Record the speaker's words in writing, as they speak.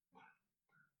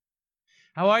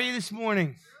How are you this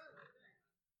morning?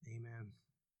 Amen.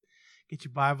 Get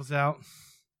your Bibles out.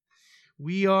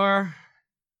 We are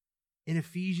in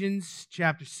Ephesians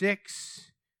chapter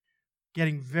 6,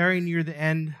 getting very near the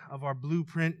end of our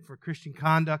blueprint for Christian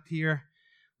conduct here.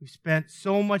 We've spent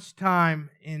so much time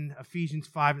in Ephesians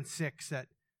 5 and 6 that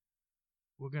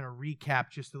we're going to recap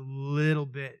just a little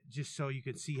bit just so you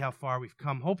can see how far we've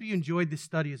come. Hope you enjoyed this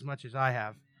study as much as I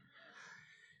have,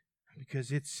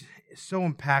 because it's so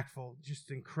impactful,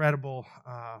 just incredible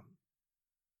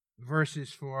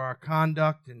verses for our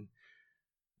conduct and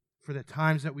for the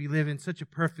times that we live in, such a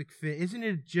perfect fit. Isn't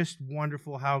it just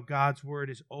wonderful how God's Word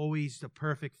is always the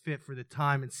perfect fit for the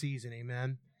time and season,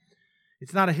 amen?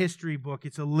 It's not a history book,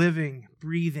 it's a living,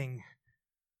 breathing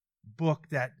book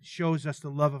that shows us the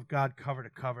love of God cover to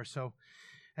cover. So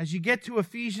as you get to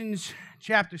Ephesians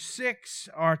chapter 6,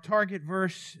 our target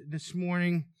verse this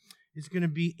morning is going to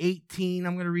be 18.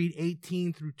 I'm going to read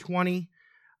 18 through 20.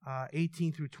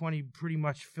 18 through 20 pretty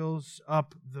much fills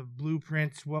up the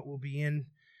blueprints, what will be in,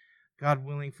 God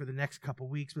willing, for the next couple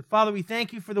weeks. But Father, we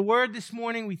thank you for the word this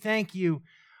morning. We thank you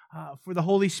for the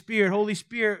Holy Spirit. Holy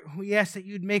Spirit, we ask that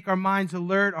you'd make our minds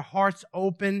alert, our hearts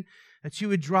open, that you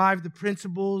would drive the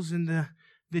principles and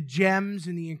the gems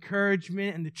and the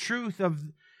encouragement and the truth of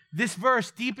this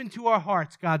verse deep into our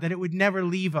hearts, God, that it would never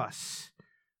leave us.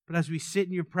 But as we sit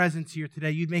in your presence here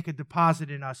today, you'd make a deposit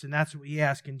in us, and that's what we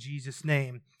ask in Jesus'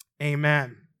 name.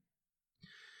 Amen.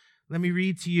 Let me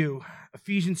read to you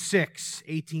Ephesians 6,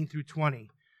 18 through 20.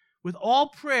 With all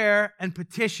prayer and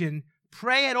petition,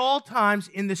 pray at all times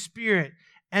in the Spirit,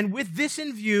 and with this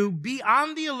in view, be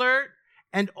on the alert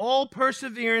and all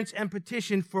perseverance and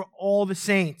petition for all the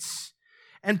saints.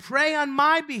 And pray on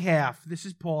my behalf, this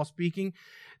is Paul speaking,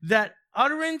 that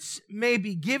utterance may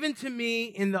be given to me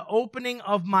in the opening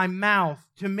of my mouth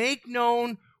to make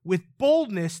known with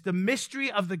boldness the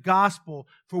mystery of the gospel,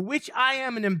 for which I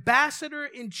am an ambassador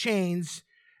in chains,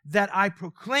 that I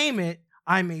proclaim it,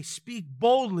 I may speak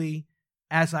boldly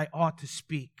as I ought to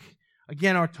speak.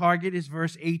 Again, our target is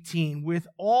verse 18. With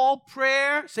all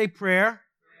prayer, say prayer,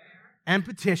 and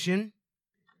petition.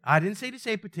 I didn't say to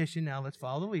say petition. Now let's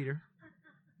follow the leader.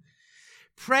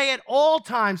 Pray at all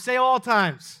times. Say all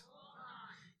times.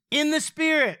 In the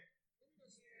Spirit.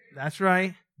 That's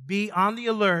right. Be on the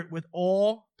alert with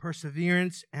all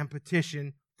perseverance and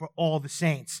petition for all the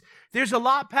saints. There's a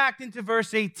lot packed into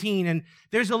verse 18, and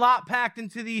there's a lot packed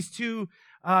into these two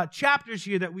chapters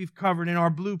here that we've covered in our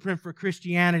blueprint for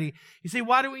Christianity. You say,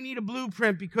 why do we need a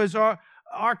blueprint? Because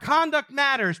our conduct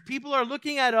matters. People are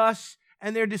looking at us,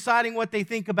 and they're deciding what they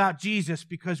think about Jesus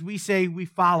because we say we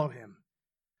follow him.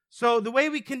 So the way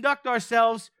we conduct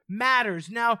ourselves matters.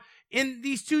 Now, in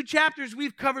these two chapters,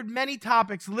 we've covered many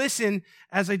topics. Listen,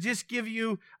 as I just give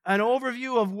you an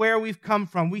overview of where we've come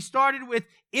from. We started with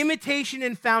imitation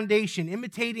and foundation,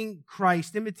 imitating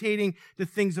Christ, imitating the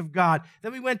things of God.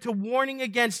 Then we went to warning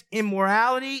against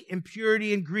immorality,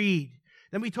 impurity, and greed.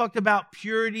 Then we talked about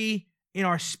purity in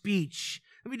our speech.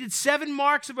 Then we did 7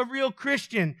 marks of a real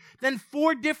Christian. Then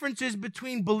 4 differences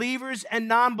between believers and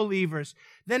non-believers.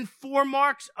 Then 4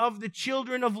 marks of the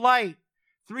children of light.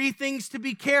 3 things to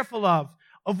be careful of: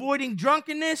 avoiding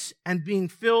drunkenness and being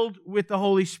filled with the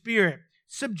Holy Spirit.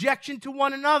 Subjection to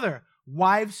one another.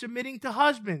 Wives submitting to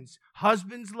husbands.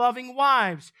 Husbands loving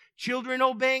wives. Children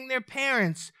obeying their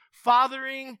parents.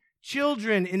 Fathering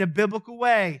children in a biblical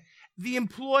way. The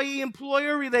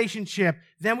employee-employer relationship.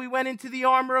 Then we went into the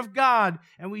armor of God,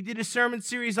 and we did a sermon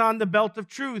series on the belt of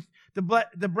truth,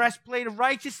 the breastplate of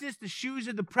righteousness, the shoes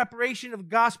of the preparation of the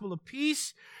gospel of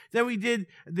peace. Then we did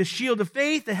the shield of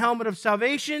faith, the helmet of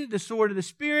salvation, the sword of the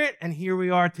Spirit, and here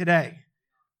we are today.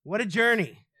 What a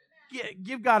journey.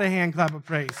 Give God a hand clap of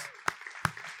praise.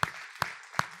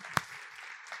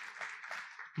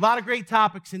 A lot of great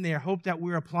topics in there. Hope that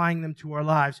we're applying them to our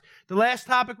lives. The last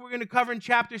topic we're going to cover in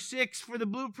chapter 6 for the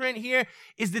blueprint here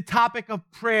is the topic of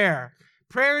prayer.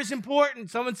 Prayer is important.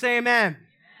 Someone say amen.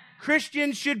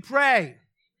 Christians should pray.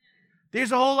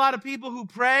 There's a whole lot of people who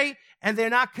pray and they're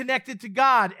not connected to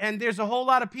God. And there's a whole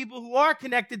lot of people who are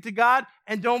connected to God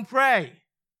and don't pray.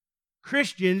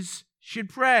 Christians should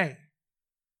pray.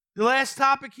 The last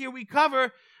topic here we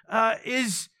cover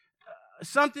is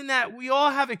something that we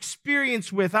all have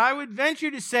experience with. I would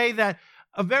venture to say that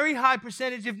a very high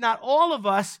percentage, if not all of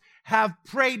us, have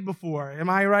prayed before. Am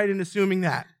I right in assuming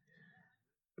that?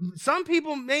 Some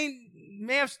people may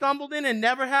have stumbled in and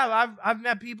never have. I've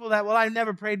met people that, I've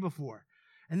never prayed before.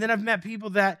 And then I've met people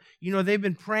that, they've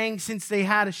been praying since they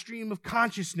had a stream of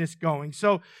consciousness going.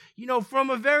 So, from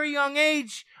a very young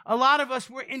age, a lot of us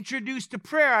were introduced to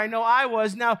prayer. I know I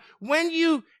was. Now, when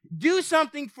you do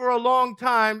something for a long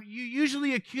time, you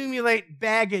usually accumulate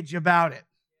baggage about it.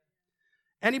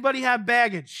 Anybody have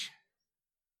baggage?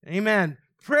 Amen.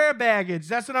 Prayer baggage,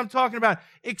 that's what I'm talking about.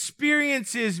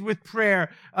 Experiences with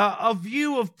prayer, a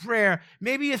view of prayer,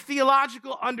 maybe a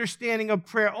theological understanding of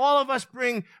prayer. All of us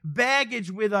bring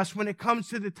baggage with us when it comes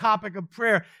to the topic of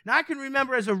prayer. Now, I can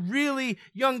remember as a really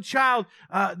young child,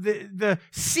 the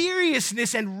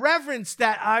seriousness and reverence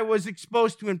that I was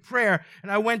exposed to in prayer.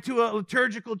 And I went to a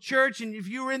liturgical church, and if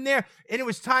you were in there and it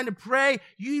was time to pray,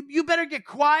 you better get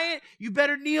quiet, you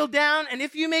better kneel down, and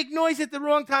if you make noise at the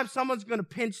wrong time, someone's going to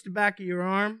pinch the back of your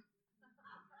arm.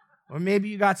 Or maybe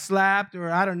you got slapped, or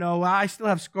I don't know. I still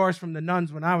have scars from the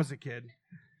nuns when I was a kid.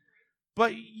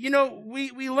 But,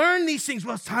 we learn these things.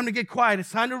 Well, it's time to get quiet.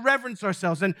 It's time to reverence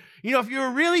ourselves. And, if you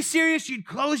were really serious, you'd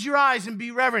close your eyes and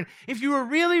be reverent. If you were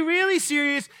really, really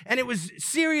serious and it was a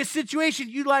serious situation,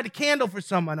 you'd light a candle for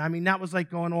someone. I mean, that was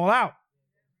like going all out.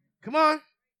 Come on.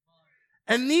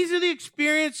 And these are the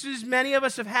experiences many of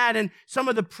us have had and some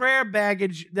of the prayer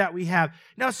baggage that we have.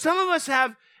 Now, some of us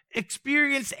have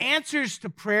experienced answers to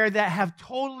prayer that have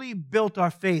totally built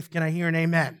our faith. Can I hear an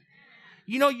amen?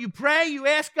 You pray, you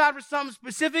ask God for something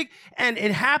specific, and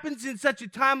it happens in such a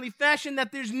timely fashion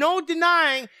that there's no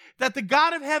denying that the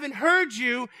God of heaven heard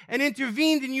you and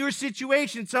intervened in your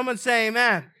situation. Someone say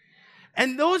amen.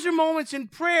 And those are moments in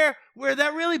prayer where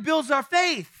that really builds our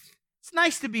faith. It's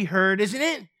nice to be heard, isn't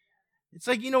it? It's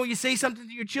like, you say something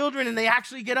to your children and they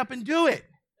actually get up and do it.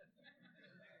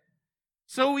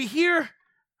 So we hear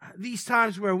these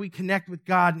times where we connect with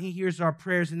God and He hears our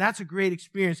prayers, and that's a great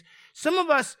experience. Some of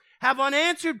us have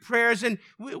unanswered prayers, and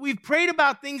we've prayed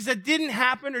about things that didn't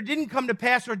happen or didn't come to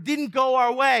pass or didn't go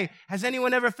our way. Has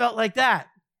anyone ever felt like that?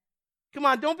 Come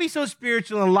on, don't be so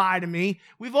spiritual and lie to me.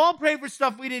 We've all prayed for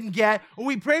stuff we didn't get, or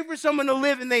we prayed for someone to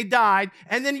live and they died,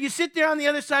 and then you sit there on the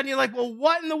other side and you're like, well,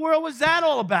 what in the world was that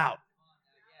all about?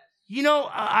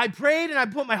 I prayed and I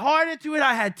put my heart into it.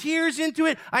 I had tears into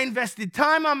it. I invested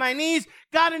time on my knees.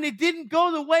 God, and it didn't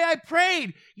go the way I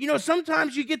prayed.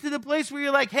 Sometimes you get to the place where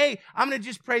you're like, hey, I'm going to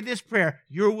just pray this prayer.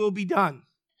 Your will be done.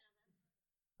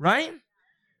 Right?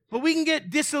 But we can get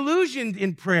disillusioned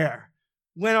in prayer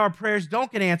when our prayers don't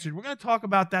get answered. We're going to talk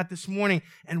about that this morning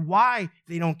and why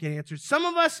they don't get answered. Some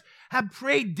of us have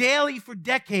prayed daily for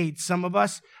decades. Some of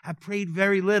us have prayed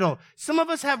very little. Some of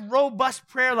us have robust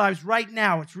prayer lives right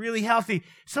now. It's really healthy.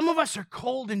 Some of us are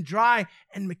cold and dry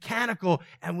and mechanical,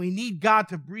 and we need God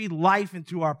to breathe life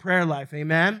into our prayer life.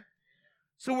 Amen?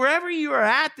 So wherever you are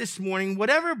at this morning,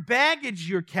 whatever baggage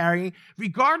you're carrying,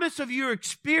 regardless of your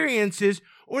experiences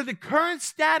or the current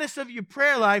status of your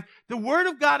prayer life, the Word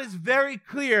of God is very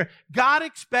clear. God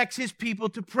expects His people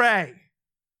to pray.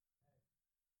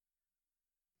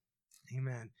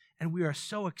 Amen. And we are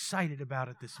so excited about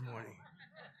it this morning.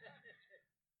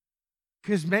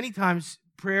 Because many times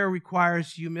prayer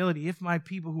requires humility. If my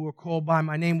people who are called by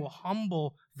my name will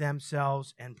humble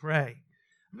themselves and pray.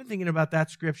 I've been thinking about that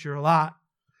scripture a lot.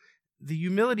 The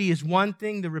humility is one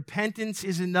thing, the repentance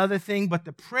is another thing, but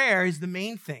the prayer is the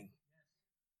main thing.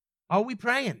 Are we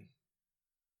praying?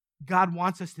 God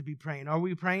wants us to be praying. Are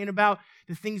we praying about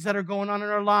the things that are going on in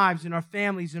our lives, in our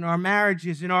families, in our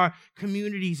marriages, in our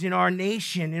communities, in our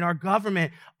nation, in our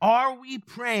government? Are we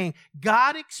praying?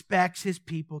 God expects His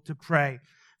people to pray.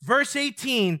 Verse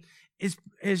 18 is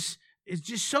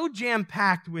just so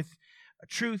jam-packed with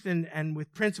truth and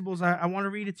with principles. I want to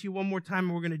read it to you one more time,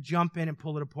 and we're going to jump in and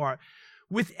pull it apart.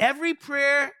 With every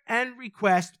prayer and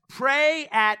request, pray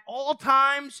at all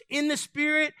times in the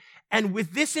Spirit, and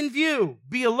with this in view,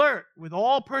 be alert with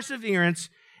all perseverance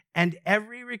and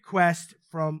every request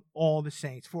from all the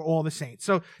saints, for all the saints.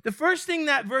 So the first thing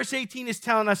that verse 18 is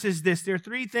telling us is this. There are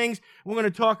three things. We're going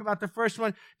to talk about the first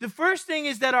one. The first thing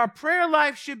is that our prayer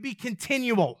life should be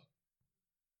continual.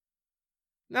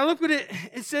 Now look what it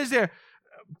says there.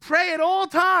 Pray at all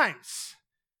times.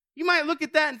 You might look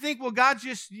at that and think, well, God's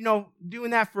just,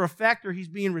 doing that for effect, or He's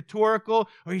being rhetorical,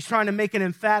 or He's trying to make an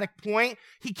emphatic point.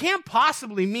 He can't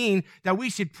possibly mean that we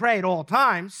should pray at all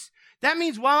times. That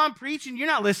means while I'm preaching, you're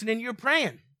not listening, you're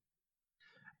praying.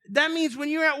 That means when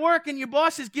you're at work and your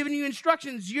boss is giving you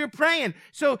instructions, you're praying.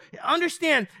 So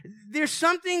understand, there's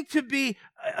something to be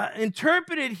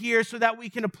interpreted here so that we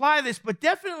can apply this, but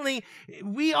definitely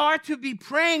we are to be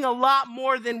praying a lot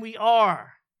more than we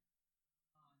are.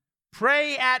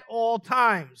 Pray at all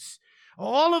times.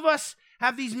 All of us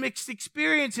have these mixed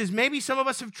experiences. Maybe some of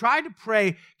us have tried to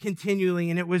pray continually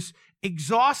and it was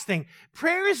exhausting.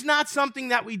 Prayer is not something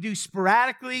that we do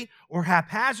sporadically or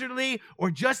haphazardly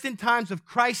or just in times of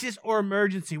crisis or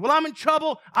emergency. Well, I'm in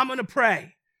trouble, I'm going to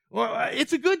pray. Or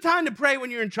it's a good time to pray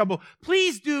when you're in trouble.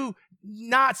 Please do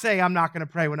not say, I'm not going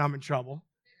to pray when I'm in trouble.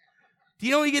 Do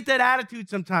you know you get that attitude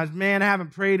sometimes? Man, I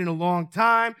haven't prayed in a long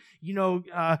time.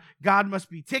 God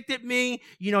must be ticked at me.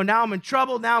 Now I'm in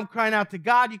trouble. Now I'm crying out to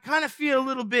God. You kind of feel a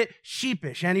little bit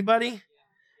sheepish. Anybody?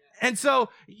 And so,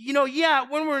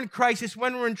 when we're in crisis,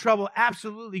 when we're in trouble,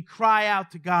 absolutely cry out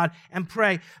to God and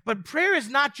pray. But prayer is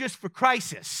not just for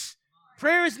crisis.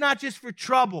 Prayer is not just for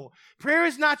trouble. Prayer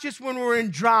is not just when we're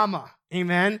in drama.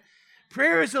 Amen.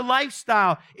 Prayer is a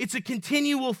lifestyle. It's a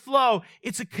continual flow.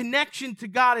 It's a connection to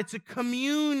God. It's a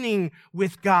communing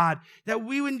with God. That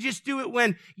we wouldn't just do it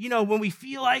when we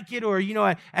feel like it, or,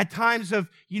 at times of,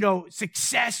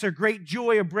 success or great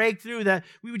joy or breakthrough, that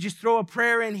we would just throw a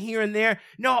prayer in here and there.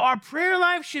 No, our prayer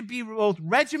life should be both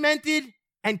regimented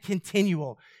and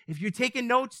continual. If you're taking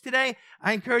notes today,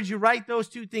 I encourage you to write those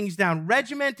two things down: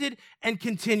 regimented and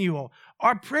continual.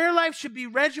 Our prayer life should be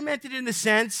regimented in the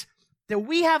sense that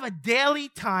we have a daily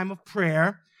time of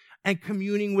prayer and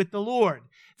communing with the Lord.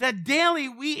 That daily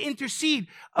we intercede.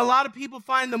 A lot of people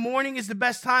find the morning is the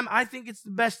best time. I think it's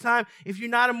the best time. If you're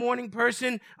not a morning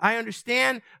person, I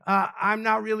understand. I'm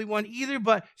not really one either,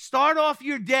 but start off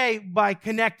your day by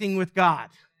connecting with God.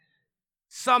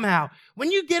 Somehow.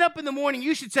 When you get up in the morning,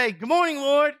 you should say, "Good morning,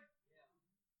 Lord."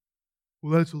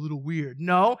 Well, that's a little weird.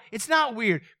 No, it's not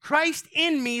weird. Christ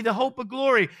in me, the hope of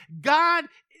glory. God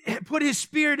put his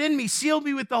Spirit in me, sealed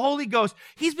me with the Holy Ghost.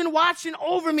 He's been watching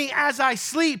over me as I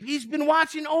sleep. He's been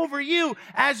watching over you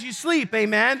as you sleep.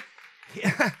 Amen.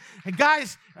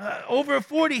 Guys, over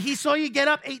 40, he saw you get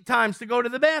up 8 times to go to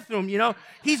the bathroom.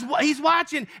 He's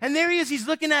watching, and there he is. He's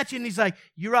looking at you, and he's like,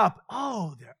 "You're up."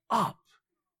 Oh, they're up.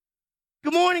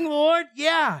 Good morning, Lord.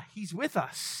 Yeah, he's with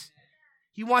us.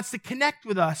 He wants to connect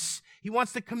with us. He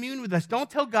wants to commune with us. Don't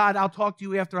tell God, "I'll talk to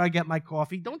you after I get my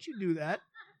coffee." Don't you do that.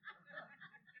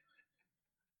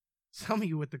 Some of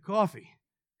you with the coffee.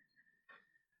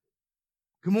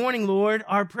 Good morning, Lord.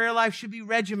 Our prayer life should be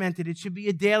regimented. It should be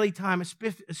a daily time, a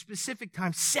specific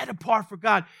time set apart for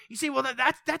God. You say, well,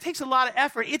 that takes a lot of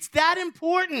effort. It's that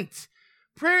important.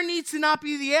 Prayer needs to not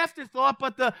be the afterthought,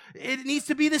 but it needs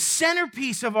to be the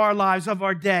centerpiece of our lives, of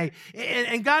our day.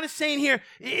 And God is saying here,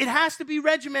 it has to be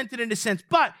regimented in a sense.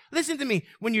 But listen to me.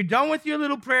 When you're done with your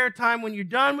little prayer time, when you're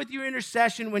done with your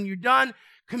intercession, when you're done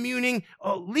communing,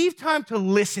 leave time to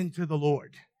listen to the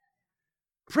Lord.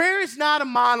 Prayer is not a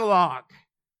monologue.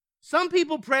 Some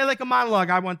people pray like a monologue.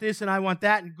 I want this and I want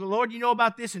that. And Lord, you know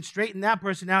about this, and straighten that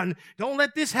person out. And don't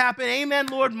let this happen. Amen,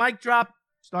 Lord. Mic drop.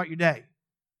 Start your day.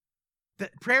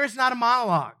 Prayer is not a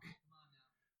monologue.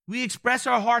 We express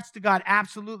our hearts to God.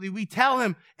 Absolutely. We tell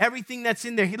him everything that's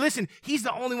in there. Listen, he's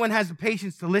the only one who has the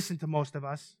patience to listen to most of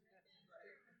us.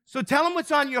 So tell him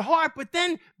what's on your heart, but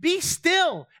then be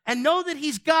still and know that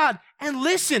he's God, and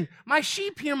listen. My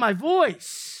sheep hear my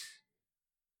voice.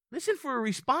 Listen for a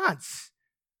response.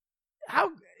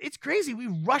 It's crazy. We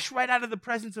rush right out of the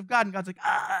presence of God, and God's like,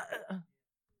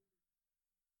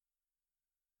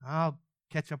 I'll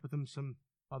catch up with him some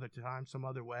other time, some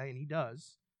other way, and he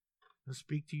does. He'll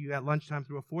speak to you at lunchtime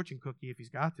through a fortune cookie if he's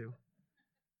got to.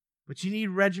 But you need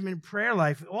regimented prayer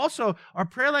life. Also, our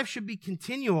prayer life should be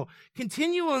continual.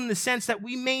 Continual in the sense that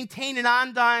we maintain an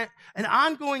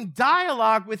ongoing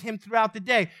dialogue with him throughout the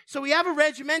day. So we have a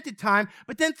regimented time,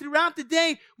 but then throughout the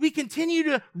day, we continue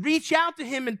to reach out to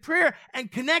him in prayer and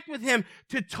connect with him,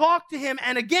 to talk to him,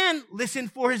 and again, listen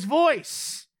for his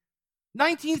voice.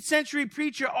 19th century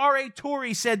preacher R.A.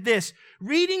 Torrey said this: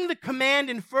 reading the command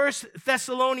in 1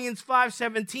 Thessalonians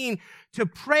 5:17 to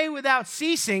pray without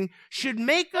ceasing should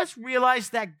make us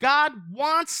realize that God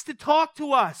wants to talk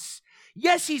to us.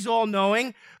 Yes, he's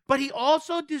all-knowing, but he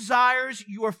also desires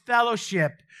your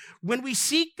fellowship. When we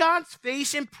seek God's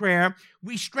face in prayer,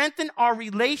 we strengthen our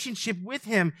relationship with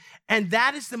him, and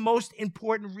that is the most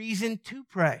important reason to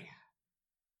pray.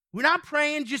 We're not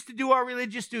praying just to do our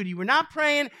religious duty. We're not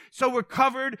praying so we're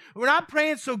covered. We're not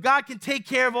praying so God can take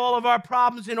care of all of our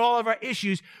problems and all of our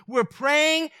issues. We're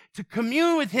praying to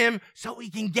commune with him so we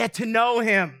can get to know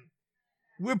him.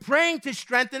 We're praying to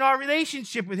strengthen our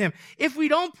relationship with him. If we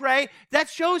don't pray, that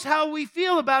shows how we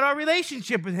feel about our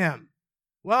relationship with him.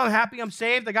 Well, I'm happy I'm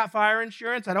saved. I got fire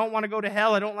insurance. I don't want to go to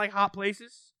hell. I don't like hot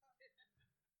places.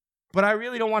 But I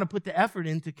really don't want to put the effort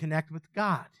in to connect with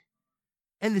God.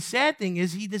 And the sad thing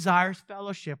is, he desires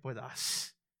fellowship with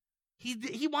us.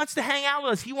 He wants to hang out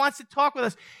with us. He wants to talk with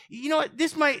us. You know what?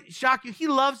 This might shock you. He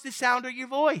loves the sound of your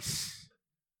voice.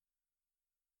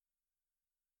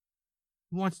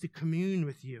 He wants to commune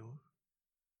with you.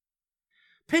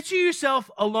 Picture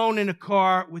yourself alone in a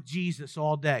car with Jesus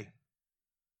all day.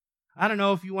 I don't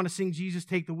know if you want to sing Jesus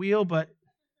Take the Wheel, but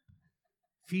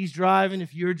if he's driving,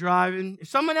 if you're driving, if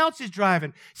someone else is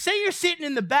driving, say you're sitting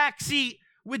in the back seat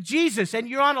with Jesus and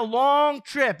you're on a long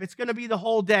trip. It's going to be the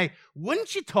whole day.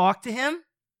 Wouldn't you talk to him?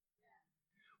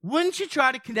 Wouldn't you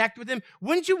try to connect with him?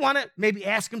 Wouldn't you want to maybe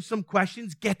ask him some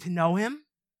questions, get to know him?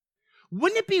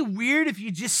 Wouldn't it be weird if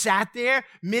you just sat there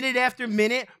minute after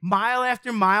minute, mile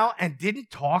after mile, and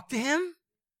didn't talk to him?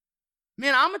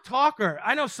 Man, I'm a talker.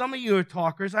 I know some of you are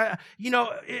talkers.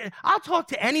 I'll talk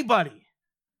to anybody.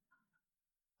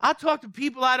 I'll talk to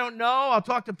people I don't know. I'll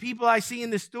talk to people I see in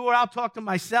the store. I'll talk to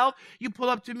myself. You pull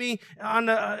up to me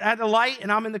at the light and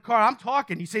I'm in the car. I'm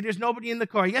talking. You say, there's nobody in the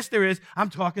car. Yes, there is. I'm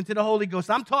talking to the Holy Ghost.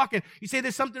 I'm talking. You say,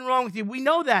 there's something wrong with you. We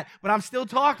know that, but I'm still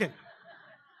talking.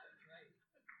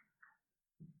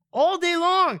 All day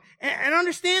long. And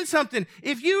understand something.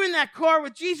 If you're in that car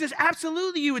with Jesus,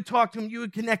 absolutely you would talk to him. You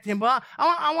would connect to him. But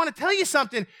I want to tell you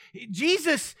something.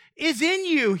 Jesus is in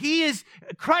you. He is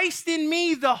Christ in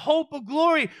me, the hope of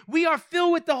glory. We are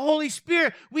filled with the Holy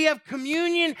Spirit. We have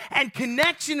communion and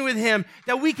connection with him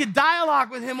that we could dialogue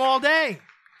with him all day.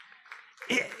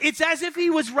 It's as if he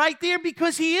was right there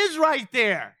because he is right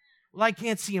there. Well, I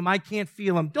can't see him. I can't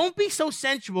feel him. Don't be so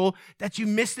sensual that you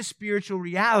miss the spiritual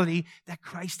reality that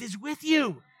Christ is with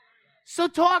you. So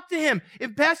talk to him.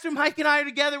 If Pastor Mike and I are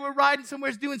together, we're riding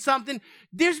somewhere, doing something,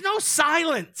 there's no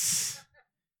silence.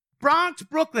 Bronx,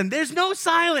 Brooklyn, there's no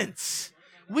silence.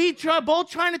 We both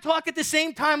trying to talk at the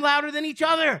same time louder than each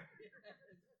other.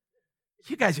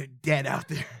 You guys are dead out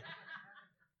there.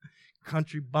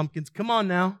 Country bumpkins, come on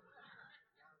now.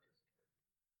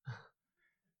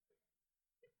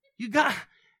 You got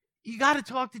to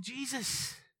talk to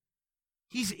Jesus.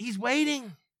 He's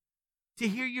waiting to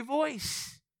hear your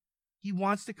voice. He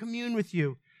wants to commune with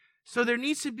you. So there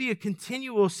needs to be a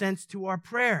continual sense to our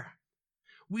prayer.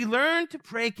 We learn to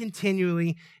pray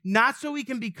continually, not so we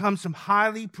can become some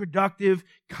highly productive,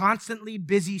 constantly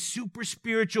busy, super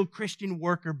spiritual Christian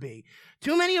worker bee.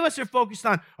 Too many of us are focused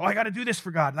on, I got to do this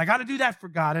for God, and I got to do that for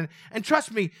God. And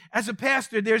trust me, as a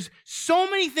pastor, there's so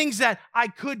many things that I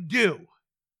could do.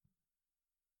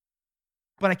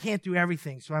 But I can't do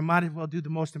everything, so I might as well do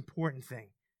the most important thing.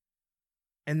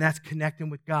 And that's connecting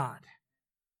with God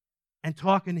and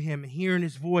talking to him and hearing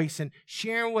his voice and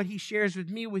sharing what he shares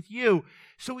with me, with you.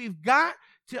 So we've got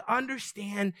to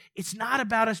understand it's not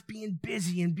about us being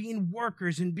busy and being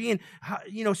workers and being,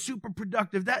 super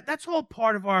productive. That's all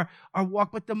part of our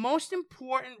walk. But the most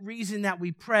important reason that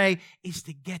we pray is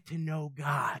to get to know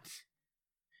God.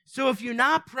 So if you're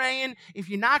not praying, if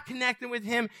you're not connecting with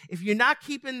him, if you're not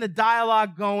keeping the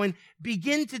dialogue going,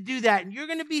 begin to do that. And you're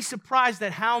going to be surprised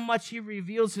at how much he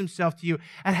reveals himself to you,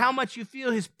 at how much you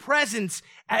feel his presence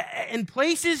in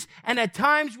places and at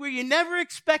times where you never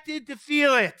expected to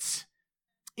feel it.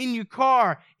 In your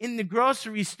car, in the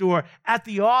grocery store, at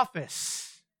the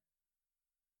office.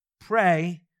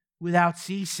 Pray without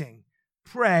ceasing.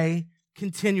 Pray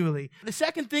continually. The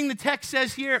second thing the text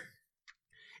says here,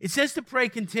 it says to pray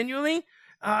continually,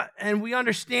 and we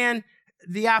understand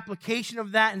the application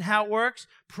of that and how it works.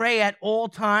 Pray at all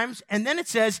times. And then it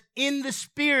says, in the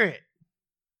Spirit.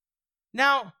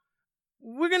 Now,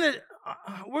 we're going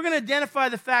to identify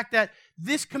the fact that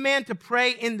this command to pray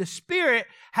in the Spirit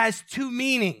has two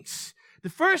meanings.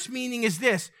 The first meaning is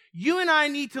this: you and I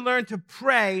need to learn to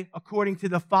pray according to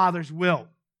the Father's will.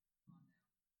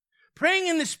 Praying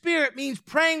in the Spirit means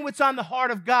praying what's on the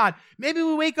heart of God. Maybe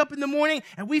we wake up in the morning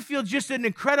and we feel just an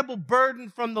incredible burden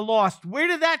from the lost. Where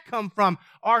did that come from?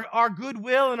 Our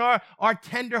goodwill and our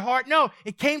tender heart? No,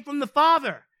 it came from the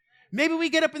Father. Maybe we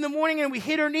get up in the morning and we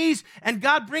hit our knees and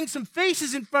God brings some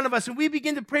faces in front of us and we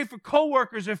begin to pray for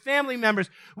coworkers or family members.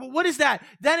 Well, what is that?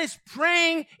 That is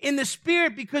praying in the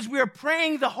Spirit because we are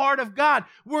praying the heart of God.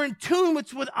 We're in tune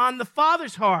with what's on the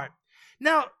Father's heart.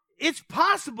 Now, it's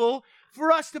possible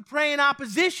for us to pray in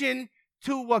opposition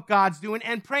to what God's doing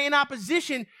and pray in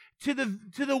opposition to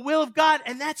the will of God,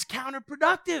 and that's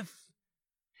counterproductive.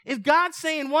 If God's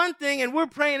saying one thing and we're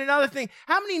praying another thing,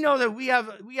 how many know that we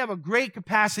have a great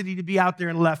capacity to be out there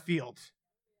in left field?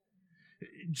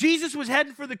 Jesus was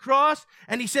heading for the cross,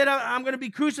 and he said, I'm going to be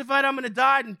crucified, I'm going to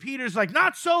die, and Peter's like,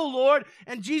 not so, Lord.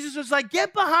 And Jesus was like,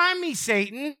 get behind me,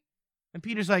 Satan. And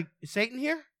Peter's like, is Satan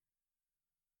here?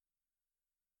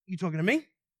 You talking to me?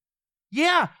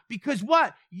 Yeah, because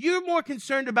what? You're more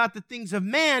concerned about the things of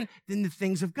man than the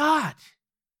things of God.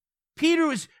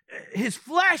 His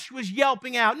flesh was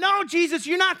yelping out, no, Jesus,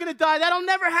 you're not going to die. That'll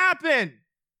never happen.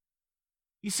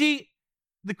 You see,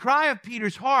 the cry of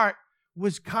Peter's heart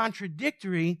was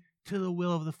contradictory to the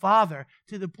will of the Father,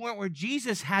 to the point where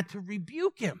Jesus had to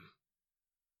rebuke him.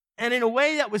 And in a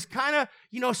way that was kind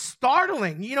of,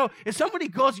 startling. If somebody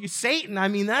calls you Satan,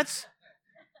 that's...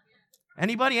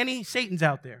 Anybody? Any Satans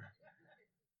out there?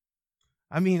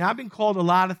 I've been called a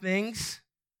lot of things.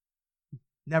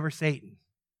 Never Satan.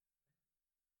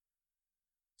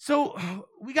 So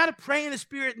we got to pray in the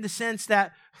Spirit in the sense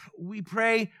that we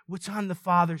pray what's on the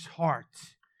Father's heart.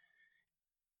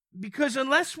 Because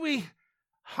unless we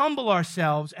humble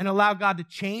ourselves and allow God to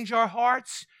change our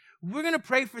hearts, we're going to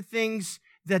pray for things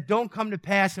that don't come to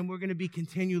pass, and we're going to be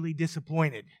continually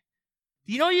disappointed.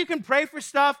 You can pray for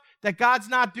stuff that God's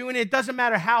not doing. It doesn't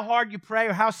matter how hard you pray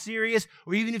or how serious,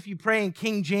 or even if you pray in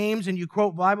King James and you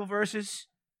quote Bible verses.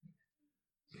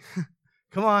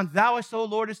 Come on, thou art, O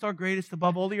Lord, is our greatest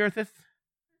above all the eartheth.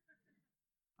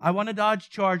 I want a Dodge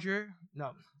Charger.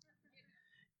 No.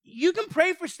 You can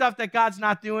pray for stuff that God's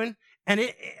not doing, and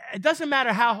it doesn't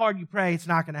matter how hard you pray, it's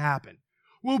not going to happen.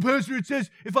 Well, Pastor, it says,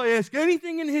 if I ask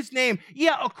anything in his name,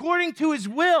 according to his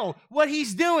will, what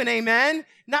he's doing, amen?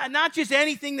 Not just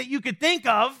anything that you could think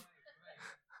of.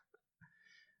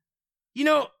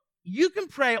 You can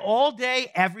pray all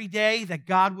day, every day, that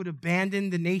God would abandon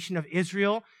the nation of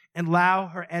Israel and allow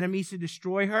her enemies to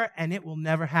destroy her, and it will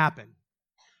never happen.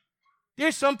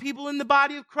 There's some people in the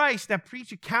body of Christ that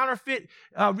preach a counterfeit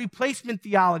replacement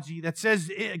theology that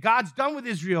says God's done with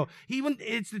Israel.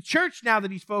 It's the church now that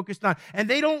he's focused on. And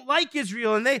they don't like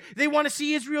Israel, and they want to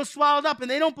see Israel swallowed up, and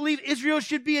they don't believe Israel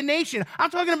should be a nation. I'm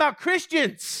talking about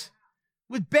Christians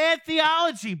with bad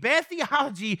theology. Bad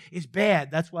theology is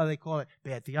bad. That's why they call it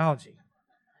bad theology.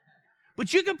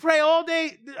 But you can pray all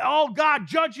day, oh, God,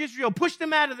 judge Israel, push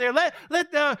them out of there, let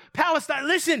the Palestine,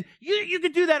 listen, you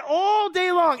could do that all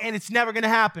day long, and it's never going to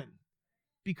happen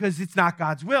because it's not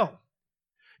God's will.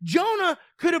 Jonah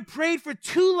could have prayed for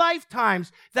 2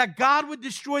 lifetimes that God would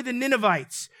destroy the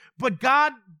Ninevites, but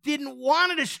God didn't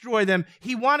want to destroy them.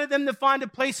 He wanted them to find a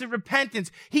place of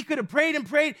repentance. He could have prayed and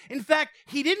prayed. In fact,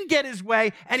 he didn't get his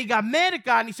way, and he got mad at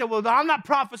God, and he said, well, I'm not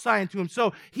prophesying to him.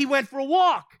 So he went for a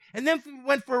walk. And then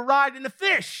went for a ride in the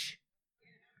fish.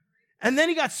 And then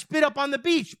he got spit up on the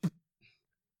beach. And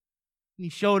he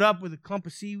showed up with a clump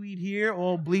of seaweed here,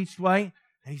 all bleached white.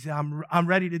 And he said, I'm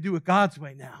ready to do it God's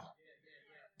way now.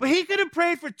 But he could have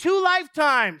prayed for 2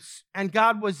 lifetimes. And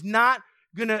God was not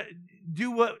going to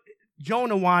do what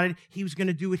Jonah wanted. He was going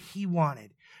to do what he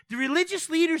wanted. The religious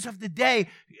leaders of the day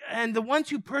and the ones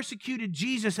who persecuted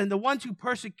Jesus and the ones who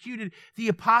persecuted the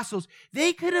apostles,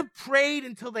 they could have prayed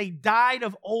until they died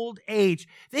of old age.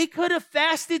 They could have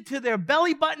fasted till their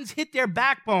belly buttons hit their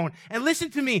backbone. And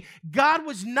listen to me, God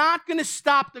was not going to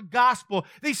stop the gospel.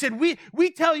 They said,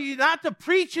 we tell you not to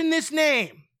preach in this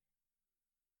name.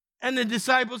 And the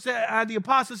disciples, the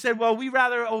apostles said, well, we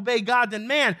rather obey God than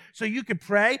man. So you could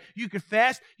pray, you could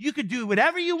fast, you could do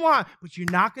whatever you want, but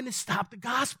you're not going to stop the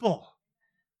gospel.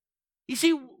 You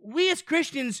see, we as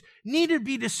Christians need to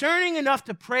be discerning enough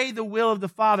to pray the will of the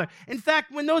Father. In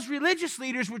fact, when those religious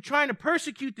leaders were trying to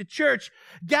persecute the church,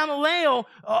 Gamaliel,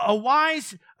 a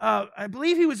wise, I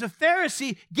believe he was a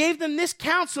Pharisee, gave them this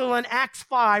counsel in Acts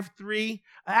 5:38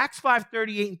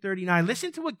 and 39.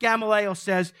 Listen to what Gamaliel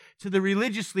says to the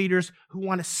religious leaders who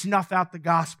want to snuff out the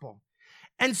gospel.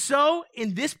 And so,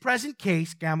 in this present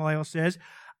case, Gamaliel says,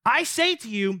 I say to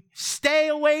you, stay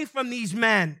away from these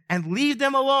men and leave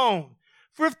them alone.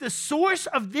 For if the source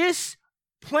of this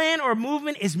plan or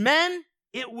movement is men,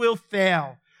 it will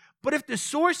fail. But if the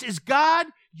source is God,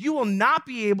 you will not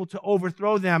be able to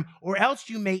overthrow them, or else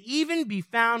you may even be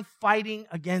found fighting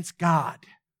against God.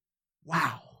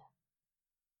 Wow.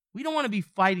 We don't want to be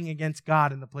fighting against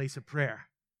God in the place of prayer.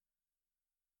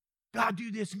 God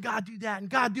do this, and God do that, and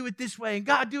God do it this way, and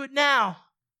God do it now.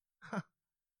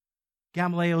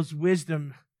 Gamaliel's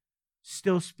wisdom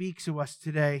still speaks to us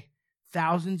today,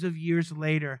 thousands of years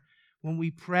later, when we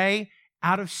pray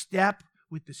out of step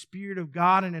with the Spirit of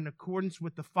God and in accordance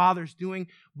with the Father's doing,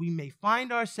 we may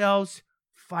find ourselves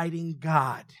fighting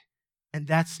God. And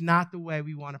that's not the way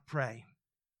we want to pray.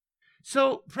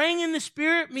 So praying in the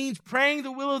Spirit means praying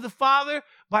the will of the Father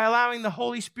by allowing the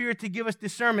Holy Spirit to give us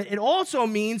discernment. It also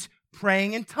means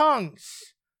praying in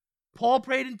tongues. Paul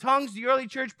prayed in tongues. The early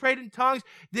church prayed in tongues.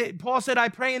 Paul said, I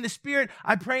pray in the Spirit.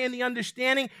 I pray in the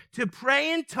understanding. To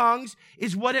pray in tongues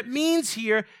is what it means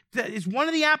here. Is one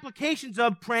of the applications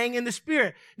of praying in the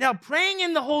Spirit. Now, praying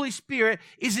in the Holy Spirit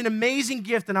is an amazing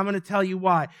gift, and I'm going to tell you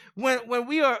why. When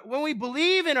we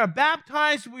believe and are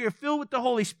baptized, we are filled with the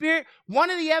Holy Spirit. One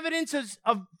of the evidences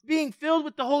of being filled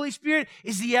with the Holy Spirit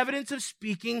is the evidence of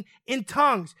speaking in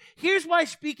tongues. Here's why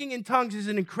speaking in tongues is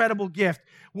an incredible gift.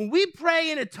 When we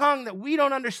pray in a tongue tongue that we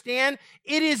don't understand,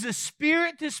 it is a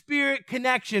spirit-to-spirit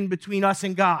connection between us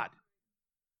and God.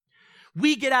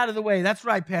 We get out of the way. That's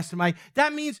right, Pastor Mike.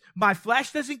 That means my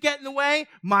flesh doesn't get in the way.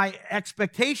 My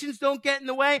expectations don't get in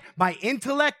the way. My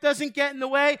intellect doesn't get in the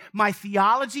way. My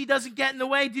theology doesn't get in the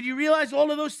way. Did you realize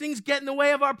all of those things get in the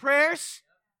way of our prayers?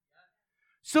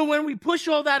 So when we push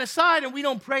all that aside and we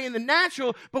don't pray in the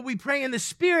natural, but we pray in the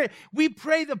Spirit, we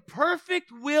pray the perfect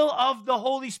will of the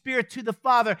Holy Spirit to the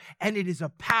Father, and it is a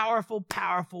powerful,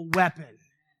 powerful weapon.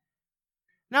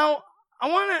 Now, I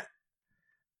want to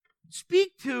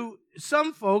speak to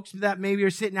some folks that maybe are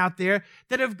sitting out there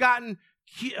that have gotten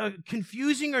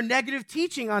confusing or negative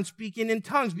teaching on speaking in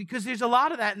tongues, because there's a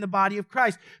lot of that in the body of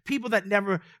Christ. People that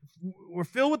never were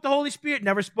filled with the Holy Spirit,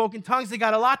 never spoke in tongues, they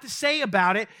got a lot to say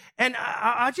about it. And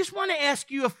I just want to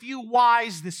ask you a few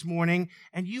whys this morning,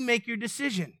 and you make your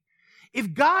decision.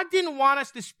 If God didn't want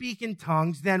us to speak in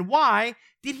tongues, then why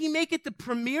did he make it the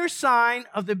premier sign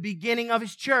of the beginning of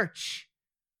his church?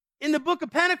 In the book of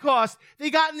Pentecost,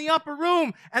 they got in the upper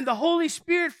room and the Holy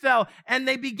Spirit fell and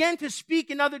they began to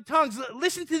speak in other tongues.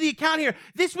 Listen to the account here.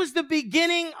 This was the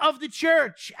beginning of the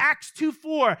church, Acts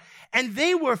 2:4. And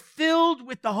they were filled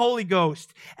with the Holy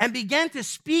Ghost and began to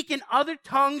speak in other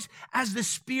tongues as the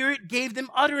Spirit gave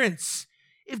them utterance.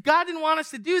 If God didn't want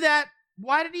us to do that,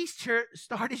 why did he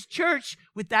start his church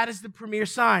with that as the premier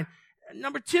sign?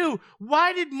 Number two,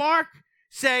 why did Mark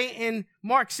say in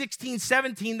Mark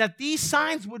 16:17 that these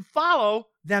signs would follow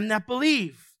them that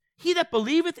believe? He that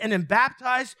believeth and am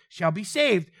baptized shall be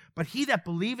saved, but he that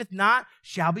believeth not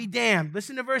shall be damned.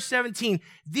 Listen to verse 17.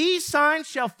 These signs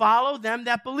shall follow them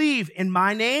that believe. In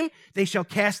my name they shall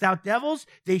cast out devils,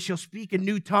 they shall speak in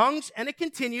new tongues, and it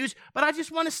continues, but I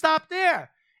just want to stop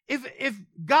there. If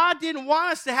God didn't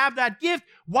want us to have that gift,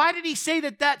 why did he say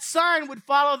that that sign would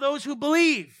follow those who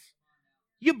believe?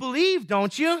 You believe,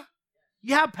 don't you?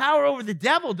 You have power over the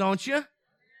devil, don't you?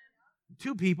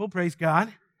 Two people, praise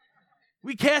God.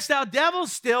 We cast out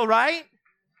devils still, right?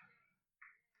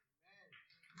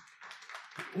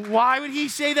 Why would he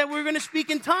say that we're going to speak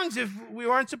in tongues if we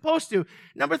weren't supposed to?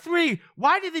 Number three,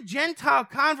 why did the Gentile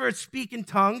converts speak in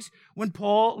tongues when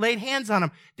Paul laid hands on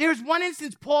them? There's one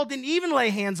instance Paul didn't even lay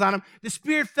hands on them. The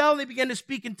Spirit fell and they began to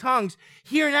speak in tongues.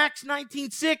 Here in Acts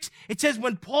 19:6, it says,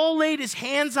 when Paul laid his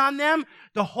hands on them,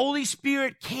 the Holy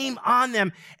Spirit came on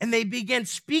them and they began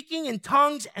speaking in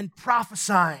tongues and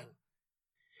prophesying.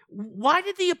 Why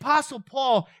did the Apostle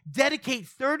Paul dedicate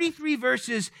 33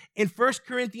 verses in 1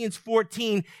 Corinthians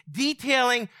 14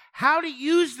 detailing how to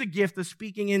use the gift of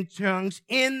speaking in tongues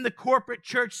in the corporate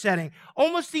church setting?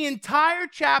 Almost the entire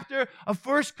chapter of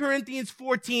 1 Corinthians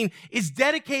 14 is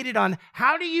dedicated on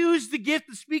how to use the gift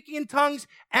of speaking in tongues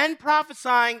and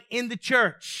prophesying in the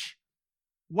church.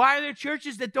 Why are there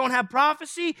churches that don't have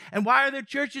prophecy? And why are there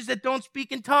churches that don't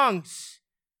speak in tongues?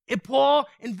 If Paul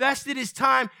invested his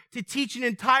time to teach an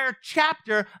entire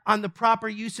chapter on the proper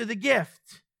use of the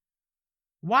gift.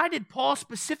 Why did Paul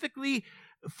specifically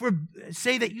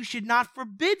say that you should not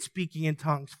forbid speaking in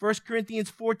tongues? 1 Corinthians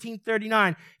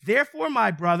 14:39. Therefore, my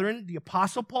brethren, the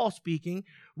Apostle Paul speaking,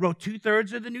 wrote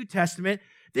 2/3 of the New Testament.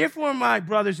 Therefore, my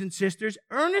brothers and sisters,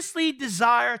 earnestly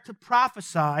desire to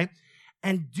prophesy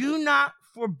and do not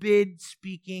forbid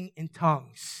speaking in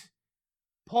tongues.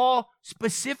 Paul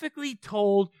specifically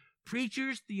told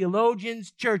preachers,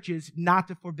 theologians, churches not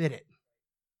to forbid it.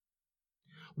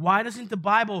 Why doesn't the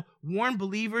Bible warn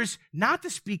believers not to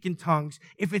speak in tongues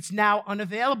if it's now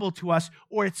unavailable to us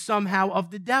or it's somehow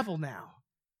of the devil now?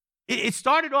 It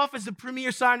started off as the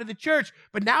premier sign of the church,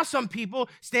 but now some people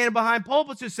standing behind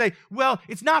pulpits and say, well,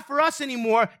 it's not for us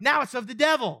anymore, now it's of the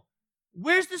devil.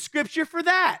 Where's the scripture for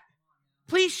that?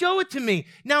 Please show it to me.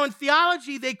 Now in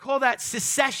theology, they call that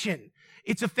secession.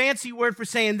 It's a fancy word for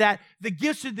saying that the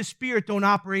gifts of the Spirit don't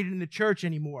operate in the church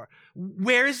anymore.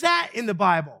 Where is that in the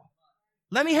Bible?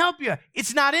 Let me help you.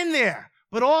 It's not in there.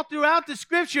 But all throughout the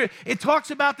scripture, it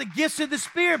talks about the gifts of the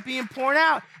Spirit being poured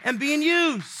out and being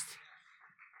used.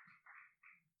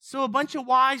 So a bunch of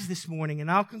whys this morning, and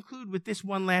I'll conclude with this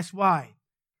one last why.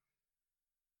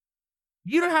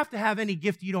 You don't have to have any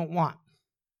gift you don't want.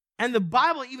 And the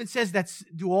Bible even says that,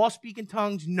 do all speak in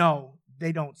tongues? No,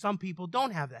 they don't. Some people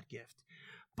don't have that gift.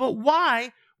 But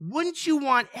why wouldn't you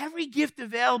want every gift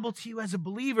available to you as a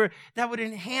believer that would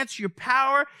enhance your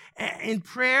power in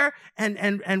prayer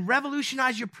and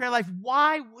revolutionize your prayer life?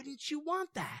 Why wouldn't you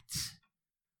want that?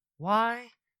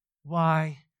 Why?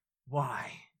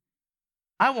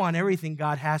 I want everything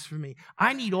God has for me.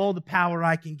 I need all the power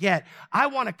I can get. I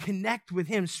want to connect with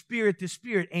him spirit to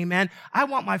spirit. Amen. I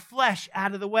want my flesh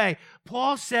out of the way.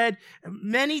 Paul said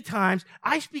many times,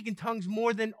 I speak in tongues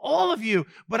more than all of you,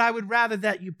 but I would rather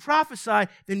that you prophesy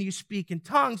than you speak in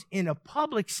tongues in a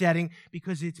public setting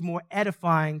because it's more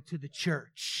edifying to the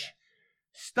church.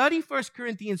 Study 1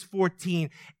 Corinthians 14.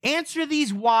 Answer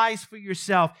these whys for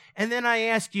yourself. And then I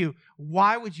ask you,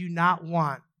 why would you not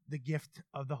want the gift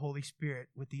of the Holy Spirit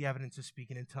with the evidence of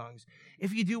speaking in tongues?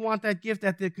 If you do want that gift,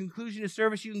 at the conclusion of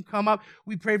service, you can come up.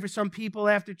 We prayed for some people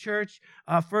after church,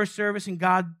 first service, and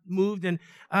God moved. And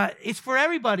it's for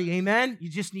everybody, amen? You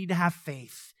just need to have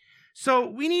faith. So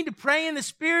we need to pray in the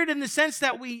Spirit in the sense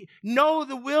that we know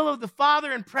the will of the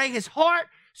Father and pray his heart,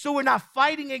 so we're not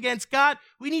fighting against God.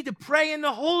 We need to pray in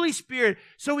the Holy Spirit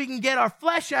so we can get our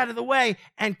flesh out of the way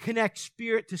and connect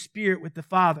spirit to spirit with the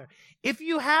Father. If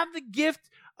you have the gift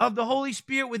of the Holy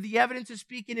Spirit with the evidence of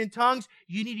speaking in tongues,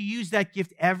 you need to use that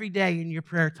gift every day in your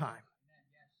prayer time.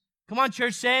 Come on,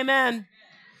 church, say amen.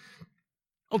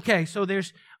 Okay, so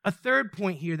there's a third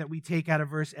point here that we take out of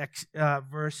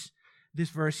this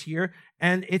verse here,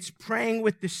 and it's praying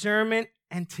with discernment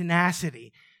and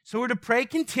tenacity. So we're to pray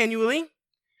continually.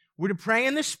 We're to pray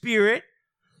in the Spirit,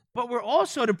 but we're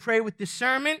also to pray with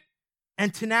discernment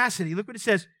and tenacity. Look what it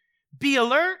says. Be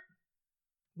alert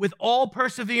with all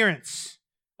perseverance.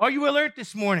 Are you alert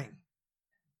this morning?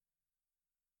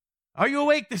 Are you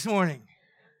awake this morning?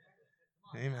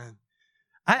 Amen.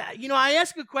 I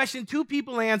ask a question, two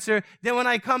people answer, then when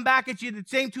I come back at you, the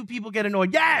same two people get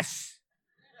annoyed. Yes,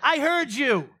 I heard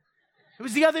you. It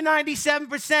was the other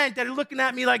 97% that are looking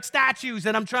at me like statues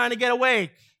and I'm trying to get awake.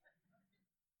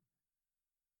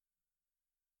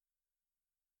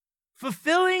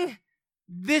 Fulfilling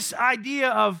this idea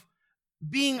of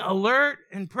being alert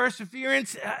and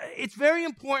perseverance, it's very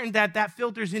important that that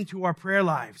filters into our prayer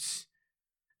lives.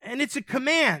 And it's a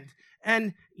command.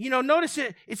 And, notice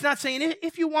it's not saying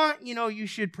if you want, you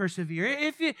should persevere.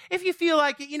 If you feel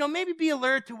like it, maybe be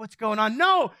alert to what's going on.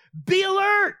 No, be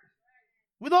alert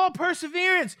with all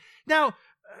perseverance. Now,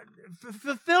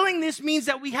 fulfilling this means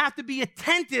that we have to be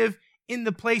attentive in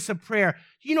the place of prayer.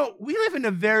 We live in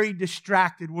a very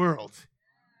distracted world,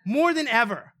 more than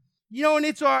ever. And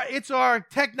it's our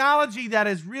technology that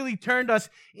has really turned us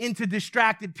into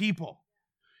distracted people.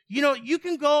 You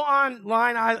can go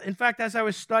online. In fact, as I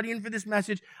was studying for this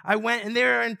message, I went, and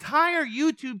there are entire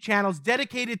YouTube channels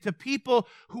dedicated to people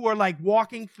who are like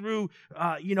walking through,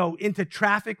 into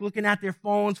traffic, looking at their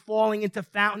phones, falling into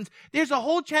fountains. There's a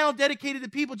whole channel dedicated to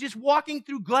people just walking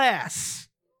through glass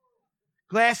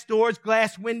doors,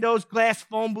 glass windows, glass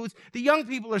phone booths. The young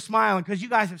people are smiling because you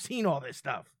guys have seen all this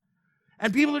stuff.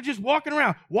 And people are just walking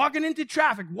around, walking into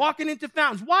traffic, walking into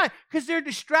fountains. Why? Because they're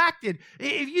distracted.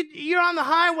 If you're on the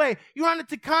highway, you're on the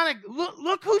Taconic,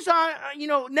 look who's on,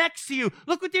 next to you.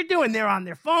 Look what they're doing. They're on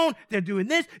their phone. They're doing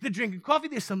this. They're drinking coffee.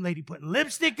 There's some lady putting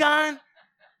lipstick on.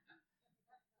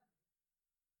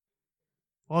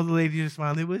 All the ladies are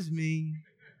smiling. It was me.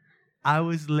 I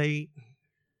was late.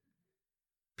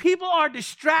 People are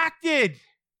distracted,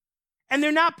 and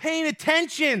they're not paying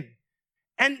attention.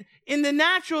 And in the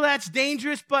natural, that's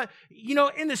dangerous, but,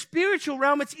 in the spiritual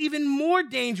realm, it's even more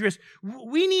dangerous.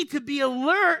 We need to be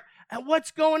alert at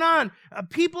what's going on.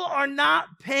 People are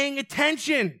not paying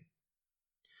attention.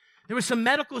 There were some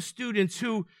medical students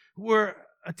who were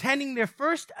attending their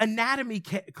first anatomy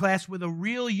class with a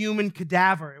real human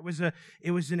cadaver.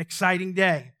 It was an exciting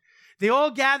day. They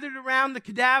all gathered around the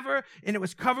cadaver, and it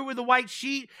was covered with a white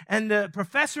sheet, and the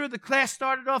professor of the class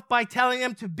started off by telling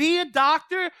them to be a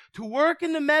doctor, to work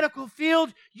in the medical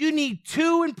field, you need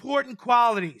two important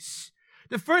qualities.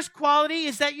 The first quality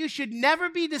is that you should never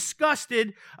be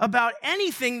disgusted about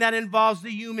anything that involves the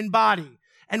human body.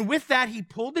 And with that, he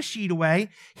pulled the sheet away.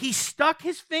 He stuck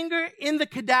his finger in the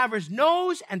cadaver's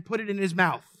nose and put it in his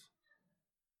mouth.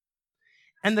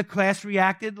 And the class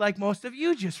reacted like most of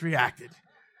you just reacted.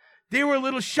 They were a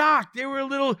little shocked. They were a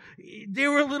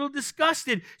little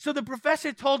disgusted. So the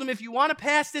professor told them, if you want to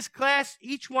pass this class,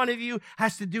 each one of you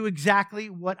has to do exactly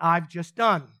what I've just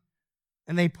done.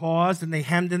 And they paused, and they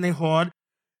hemmed, and they hawed.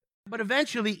 But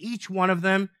eventually, each one of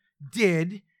them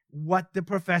did what the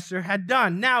professor had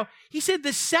done. Now, he said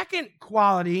the second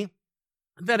quality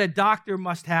that a doctor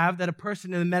must have, that a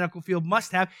person in the medical field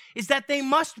must have, is that they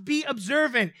must be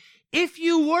observant. If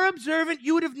you were observant,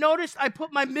 you would have noticed I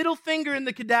put my middle finger in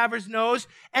the cadaver's nose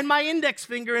and my index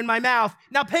finger in my mouth.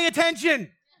 Now pay attention.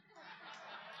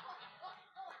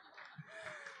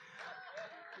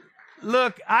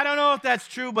 Look, I don't know if that's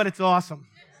true, but it's awesome.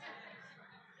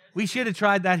 We should have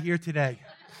tried that here today.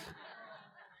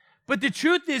 But the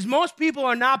truth is, most people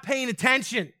are not paying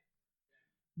attention.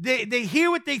 They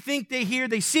hear what they think they hear.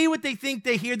 They see what they think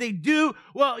they hear. They do.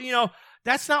 Well,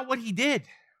 that's not what he did.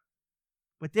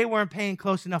 But they weren't paying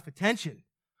close enough attention.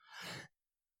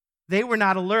 They were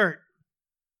not alert.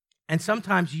 And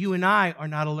sometimes you and I are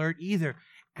not alert either.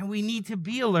 And we need to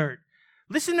be alert.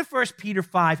 Listen to 1 Peter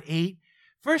 5:8.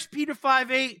 1 Peter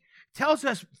 5:8 tells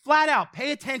us flat out,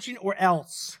 pay attention or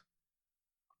else.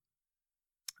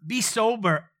 Be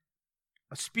sober,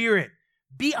 a spirit.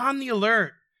 Be on the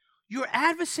alert. Your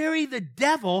adversary, the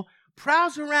devil,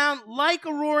 prowls around like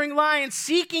a roaring lion,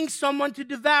 seeking someone to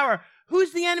devour.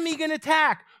 Who's the enemy going to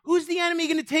attack? Who's the enemy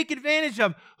going to take advantage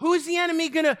of? Who's the enemy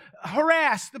going to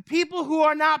harass? The people who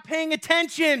are not paying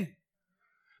attention.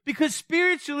 Because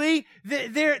spiritually,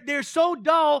 they're so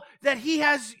dull that he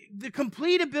has the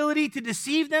complete ability to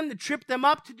deceive them, to trip them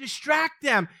up, to distract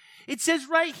them. It says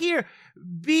right here,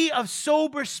 be of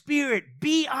sober spirit.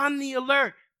 Be on the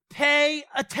alert. Pay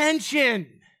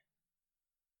attention.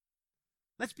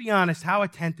 Let's be honest, how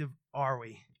attentive are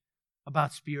we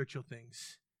about spiritual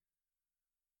things?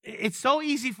 It's so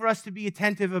easy for us to be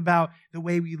attentive about the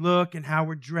way we look and how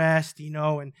we're dressed,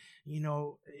 and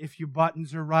if your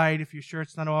buttons are right, if your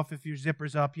shirt's not off, if your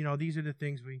zipper's up, these are the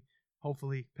things we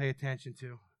hopefully pay attention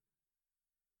to.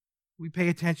 We pay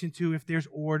attention to if there's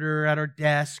order at our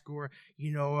desk or,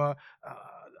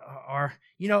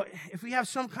 if we have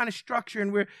some kind of structure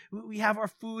and we have our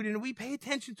food and we pay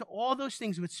attention to all those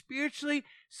things. But spiritually,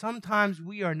 sometimes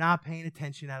we are not paying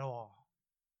attention at all.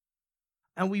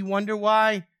 And we wonder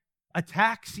why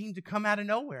attacks seem to come out of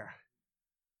nowhere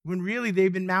when really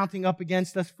they've been mounting up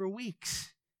against us for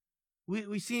weeks.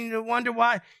 We seem to wonder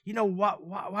why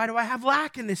do I have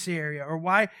lack in this area? Or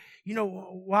why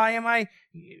am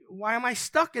I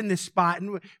stuck in this spot?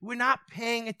 And we're not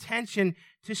paying attention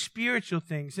to spiritual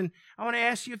things. And I want to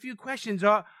ask you a few questions.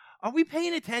 Are we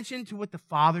paying attention to what the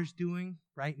Father's doing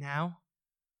right now?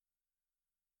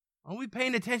 Are we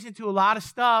paying attention to a lot of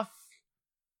stuff?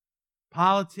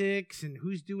 Politics and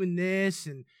who's doing this,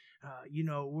 and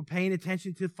we're paying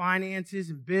attention to finances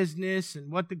and business and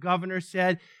what the governor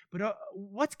said. But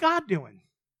what's God doing?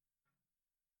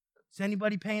 Is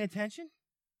anybody paying attention?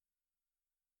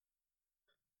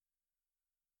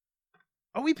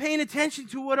 Are we paying attention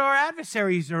to what our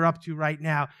adversaries are up to right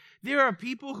now? There are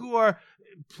people who are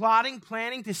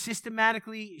planning to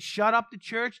systematically shut up the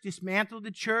church, dismantle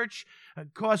the church,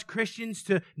 cause Christians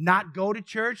to not go to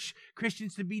church,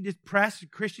 Christians to be depressed,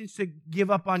 Christians to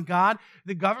give up on God.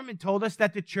 The government told us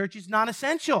that the church is not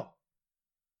essential.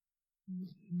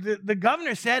 The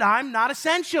governor said, I'm not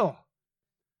essential.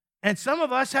 And some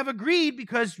of us have agreed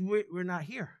because we're not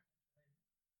here.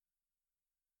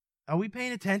 Are we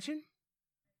paying attention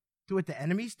to what the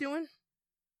enemy's doing?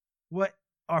 What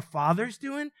our Father's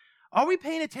doing? Are we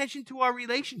paying attention to our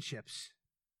relationships?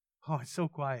 Oh, it's so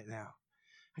quiet now.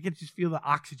 I can just feel the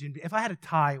oxygen. If I had a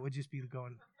tie, it would just be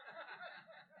going.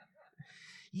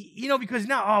 Because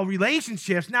now,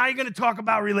 relationships. Now you're going to talk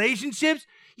about relationships?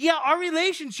 Yeah, our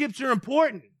relationships are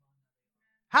important.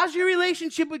 How's your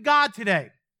relationship with God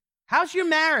today? How's your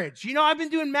marriage? I've been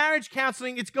doing marriage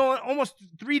counseling. It's going almost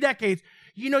 3 decades.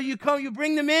 You come, you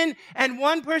bring them in, and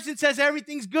one person says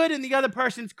everything's good, and the other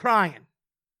person's crying.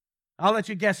 I'll let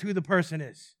you guess who the person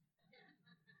is.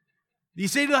 You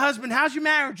say to the husband, how's your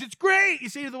marriage? It's great. You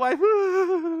say to the wife,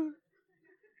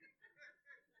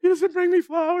 he doesn't bring me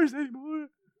flowers anymore.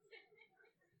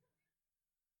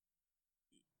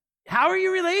 How are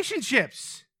your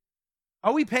relationships?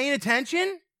 Are we paying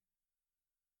attention?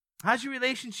 How's your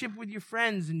relationship with your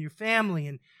friends and your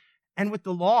family and with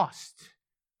the lost?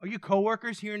 Are your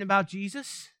coworkers hearing about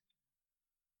Jesus?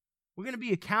 We're going to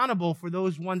be accountable for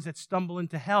those ones that stumble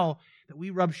into hell that we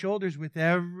rub shoulders with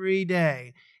every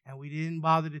day, and we didn't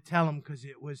bother to tell them because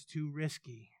it was too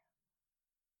risky.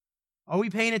 Are we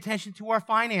paying attention to our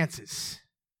finances?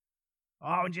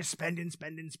 Oh, just spending.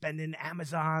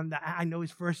 Amazon, I know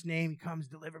his first name. He comes,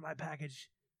 deliver my package.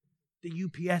 The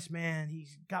UPS man,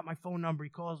 he's got my phone number. He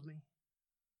calls me.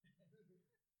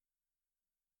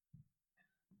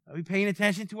 Are we paying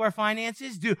attention to our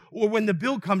finances? Or when the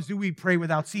bill comes, do we pray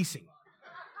without ceasing?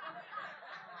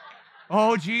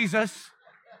 Oh, Jesus.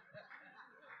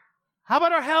 How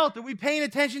about our health? Are we paying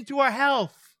attention to our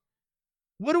health?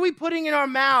 What are we putting in our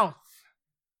mouth?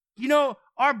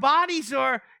 Our bodies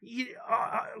are,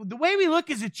 the way we look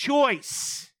is a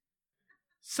choice.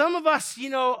 Some of us,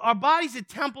 our body's a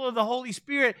temple of the Holy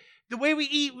Spirit. The way we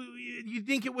eat, you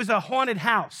think it was a haunted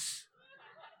house.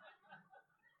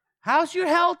 How's your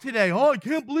health today? Oh, I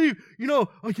can't believe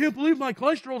my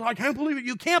cholesterol. I can't believe it.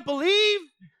 You can't believe?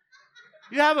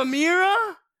 You have a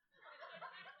mirror?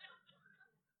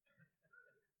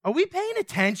 Are we paying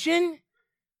attention?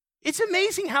 It's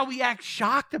amazing how we act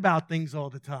shocked about things all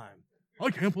the time. I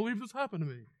can't believe this happened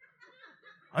to me.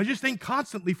 I just ate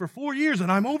constantly for 4 years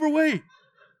and I'm overweight.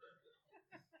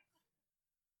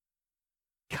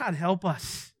 God help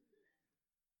us.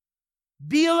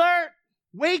 Be alert.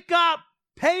 Wake up.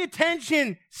 Pay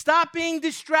attention. Stop being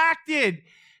distracted.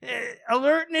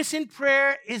 Alertness in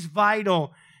prayer is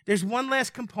vital. There's one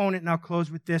last component, and I'll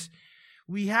close with this.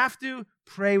 We have to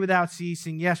pray without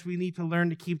ceasing. Yes, we need to learn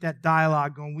to keep that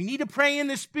dialogue going. We need to pray in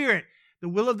the Spirit, the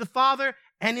will of the Father,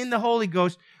 and in the Holy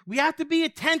Ghost. We have to be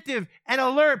attentive and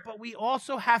alert, but we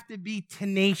also have to be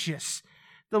tenacious.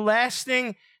 The last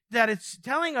thing that it's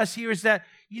telling us here is that,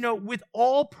 with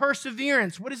all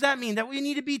perseverance, what does that mean? That we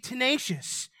need to be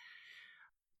tenacious.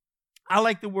 I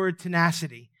like the word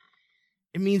tenacity.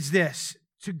 It means this: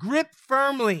 to grip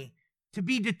firmly, to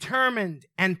be determined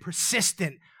and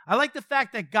persistent. I like the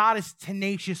fact that God is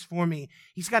tenacious for me.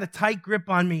 He's got a tight grip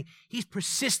on me. He's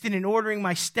persistent in ordering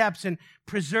my steps and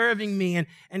preserving me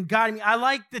and guiding me. I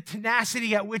like the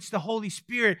tenacity at which the Holy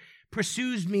Spirit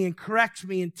pursues me and corrects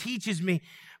me and teaches me.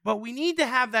 But we need to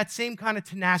have that same kind of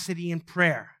tenacity in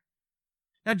prayer.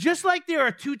 Now, just like there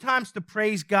are 2 times to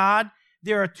praise God,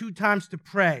 there are 2 times to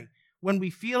pray: when we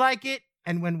feel like it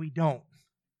and when we don't.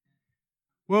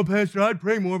 Well, Pastor, I'd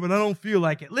pray more, but I don't feel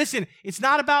like it. Listen, it's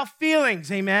not about feelings,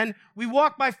 amen? We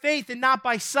walk by faith and not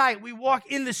by sight. We walk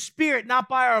in the Spirit, not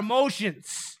by our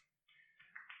emotions.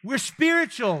 We're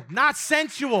spiritual, not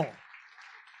sensual.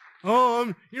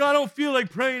 I don't feel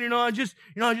like praying, I just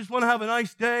want to have a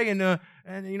nice day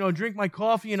and drink my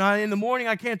coffee, and in the morning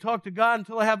I can't talk to God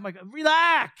until I have my...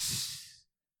 Relax!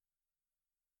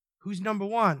 Who's number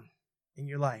one in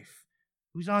your life?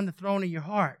 Who's on the throne of your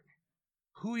heart?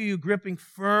 Who are you gripping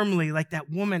firmly, like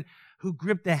that woman who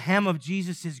gripped the hem of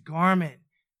Jesus' garment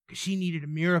because she needed a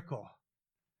miracle?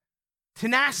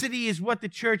 Tenacity is what the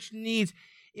church needs.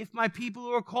 If my people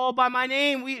who are called by my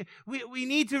name, we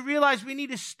need to realize we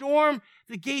need to storm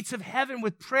the gates of heaven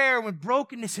with prayer, with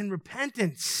brokenness and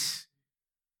repentance.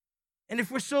 And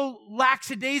if we're so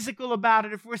lackadaisical about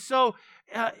it, if we're so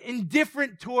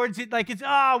indifferent towards it, like it's,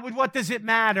 what does it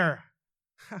matter?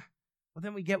 Well,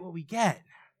 then we get what we get.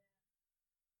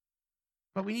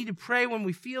 But we need to pray when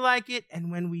we feel like it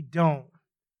and when we don't.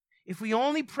 If we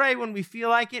only pray when we feel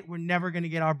like it, we're never going to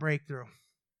get our breakthrough.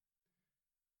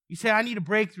 You say, I need a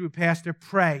breakthrough, Pastor.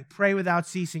 Pray. Pray without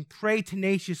ceasing. Pray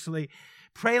tenaciously.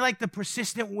 Pray like the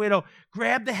persistent widow.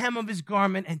 Grab the hem of his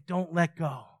garment and don't let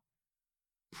go.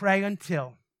 Pray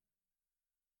until.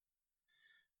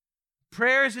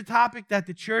 Prayer is a topic that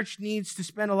the church needs to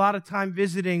spend a lot of time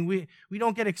visiting. We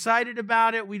don't get excited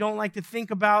about it. We don't like to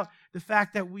think about the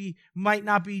fact that we might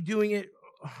not be doing it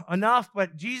enough.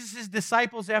 But Jesus'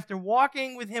 disciples, after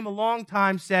walking with him a long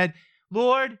time, said,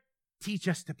 Lord, teach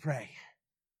us to pray.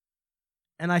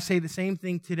 And I say the same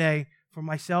thing today for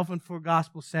myself and for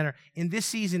Gospel Center. In this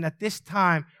season, at this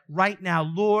time, right now,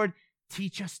 Lord,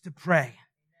 teach us to pray.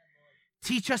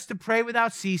 Teach us to pray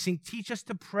without ceasing. Teach us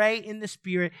to pray in the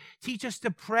Spirit. Teach us to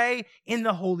pray in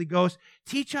the Holy Ghost.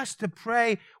 Teach us to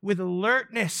pray with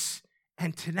alertness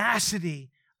and tenacity.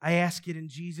 I ask it in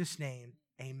Jesus' name.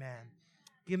 Amen.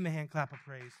 Give him a hand clap of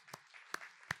praise.